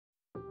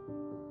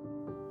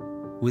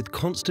With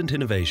constant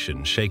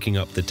innovation shaking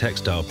up the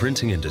textile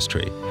printing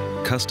industry,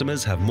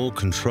 customers have more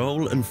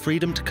control and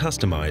freedom to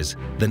customize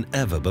than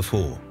ever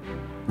before.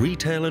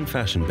 Retail and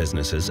fashion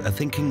businesses are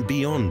thinking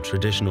beyond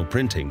traditional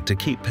printing to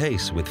keep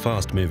pace with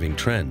fast-moving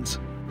trends.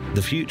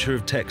 The future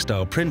of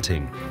textile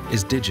printing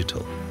is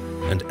digital,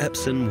 and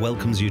Epson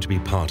welcomes you to be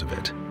part of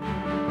it.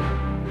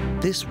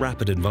 This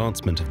rapid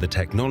advancement of the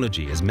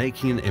technology is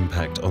making an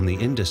impact on the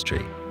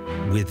industry.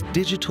 With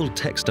digital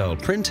textile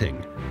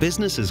printing,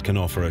 businesses can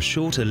offer a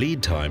shorter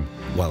lead time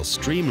while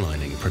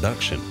streamlining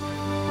production.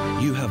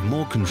 You have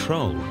more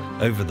control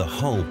over the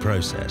whole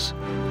process,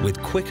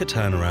 with quicker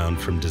turnaround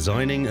from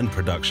designing and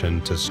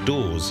production to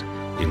stores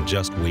in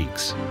just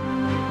weeks.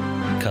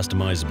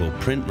 Customizable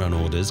print run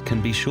orders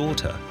can be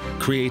shorter,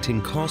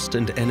 creating cost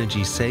and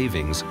energy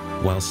savings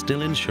while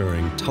still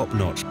ensuring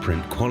top-notch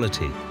print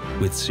quality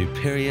with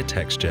superior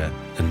texture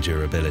and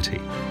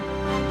durability.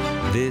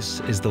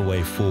 This is the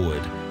way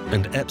forward,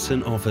 and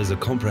Epson offers a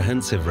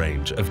comprehensive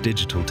range of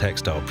digital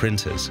textile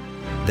printers.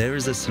 There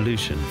is a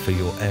solution for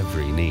your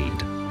every need.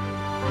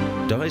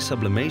 Dye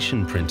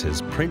sublimation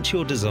printers print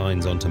your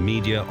designs onto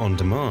media on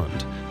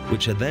demand,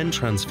 which are then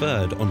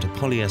transferred onto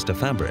polyester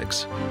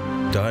fabrics.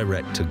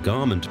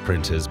 Direct-to-garment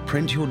printers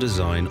print your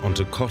design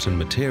onto cotton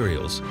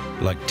materials,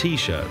 like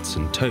t-shirts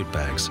and tote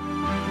bags.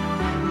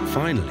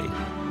 Finally,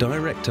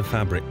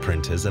 direct-to-fabric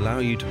printers allow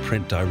you to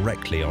print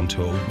directly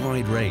onto a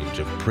wide range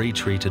of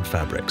pre-treated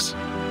fabrics.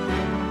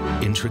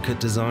 Intricate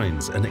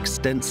designs and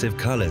extensive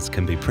colors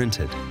can be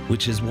printed,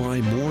 which is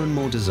why more and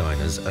more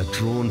designers are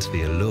drawn to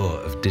the allure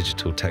of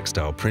digital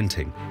textile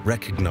printing,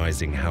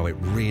 recognizing how it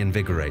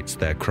reinvigorates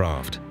their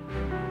craft.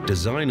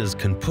 Designers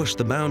can push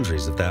the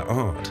boundaries of their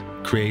art,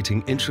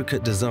 creating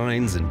intricate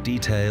designs and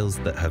details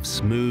that have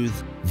smooth,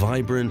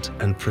 vibrant,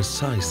 and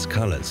precise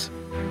colors.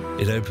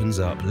 It opens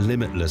up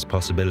limitless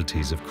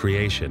possibilities of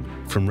creation,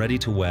 from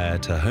ready-to-wear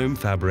to home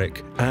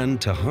fabric and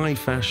to high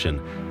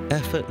fashion,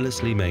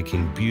 effortlessly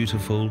making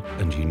beautiful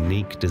and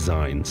unique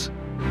designs,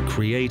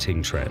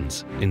 creating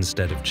trends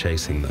instead of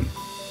chasing them.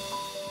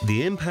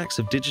 The impacts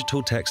of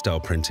digital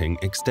textile printing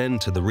extend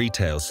to the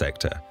retail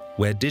sector,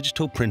 where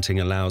digital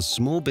printing allows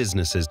small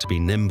businesses to be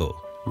nimble,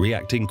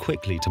 reacting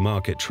quickly to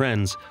market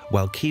trends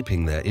while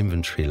keeping their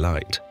inventory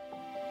light.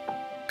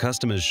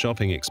 Customers'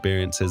 shopping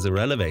experiences are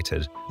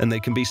elevated, and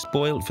they can be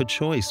spoiled for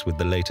choice with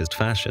the latest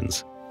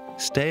fashions.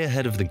 Stay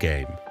ahead of the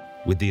game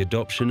with the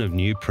adoption of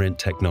new print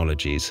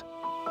technologies.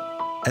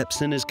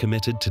 Epson is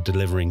committed to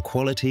delivering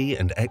quality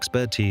and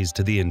expertise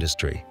to the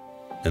industry,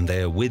 and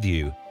they are with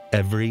you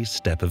every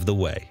step of the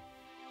way.